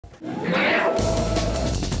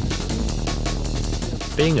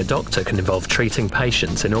Being a doctor can involve treating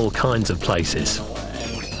patients in all kinds of places,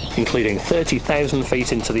 including 30,000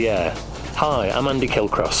 feet into the air. Hi, I'm Andy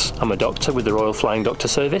Killcross. I'm a doctor with the Royal Flying Doctor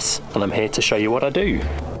Service, and I'm here to show you what I do.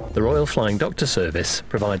 The Royal Flying Doctor Service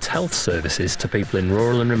provides health services to people in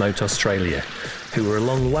rural and remote Australia who are a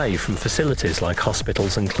long way from facilities like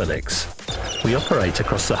hospitals and clinics. We operate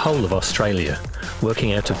across the whole of Australia,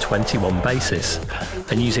 working out of 21 bases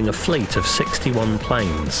and using a fleet of 61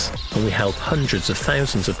 planes, and we help hundreds of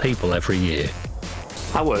thousands of people every year.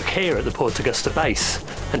 I work here at the Port Augusta base,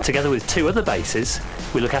 and together with 2 other bases,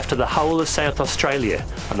 we look after the whole of South Australia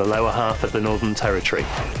and the lower half of the Northern Territory.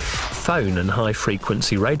 Phone and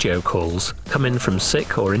high-frequency radio calls come in from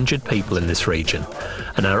sick or injured people in this region,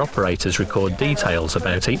 and our operators record details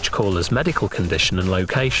about each caller's medical condition and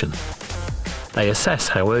location. They assess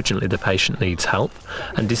how urgently the patient needs help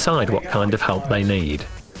and decide what kind of help they need.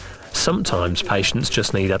 Sometimes patients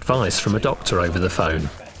just need advice from a doctor over the phone.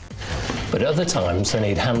 But other times they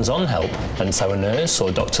need hands-on help, and so a nurse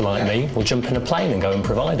or doctor like me will jump in a plane and go and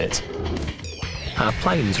provide it. Our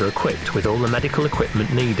planes are equipped with all the medical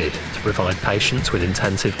equipment needed to provide patients with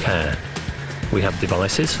intensive care. We have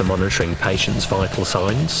devices for monitoring patients' vital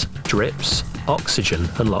signs, drips, oxygen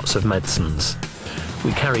and lots of medicines.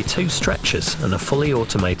 We carry 2 stretchers and a fully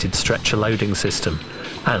automated stretcher loading system,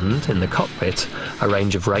 and, in the cockpit, a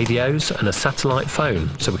range of radios and a satellite phone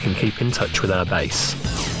so we can keep in touch with our base.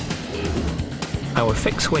 Our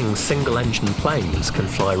fixed-wing single-engine planes can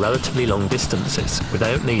fly relatively long distances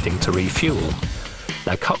without needing to refuel.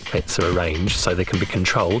 Their cockpits are arranged so they can be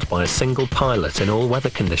controlled by a single pilot in all weather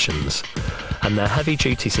conditions, and their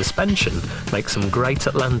heavy-duty suspension makes them great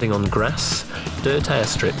at landing on grass, dirt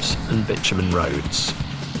airstrips and bitumen roads.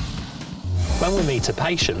 When we meet a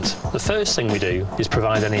patient, the first thing we do is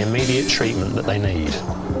provide any immediate treatment that they need.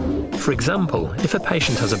 For example, if a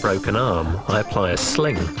patient has a broken arm, I apply a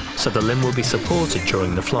sling so the limb will be supported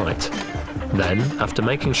during the flight. Then, after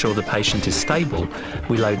making sure the patient is stable,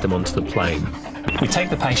 we load them onto the plane. We take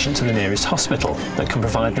the patient to the nearest hospital that can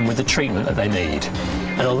provide them with the treatment that they need.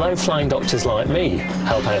 And although flying doctors like me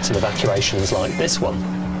help out in evacuations like this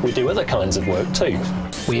one, we do other kinds of work too.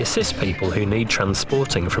 We assist people who need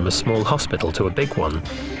transporting from a small hospital to a big one.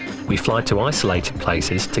 We fly to isolated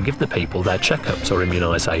places to give the people their checkups or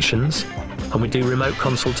immunisations, and we do remote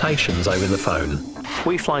consultations over the phone.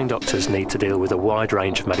 We flying doctors need to deal with a wide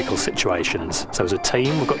range of medical situations, so as a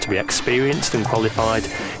team we've got to be experienced and qualified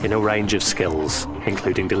in a range of skills,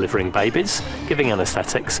 including delivering babies, giving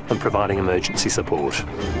anaesthetics and providing emergency support.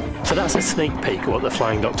 So that's a sneak peek at what the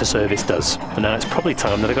Flying Doctor Service does, and now it's probably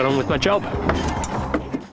time that I got on with my job.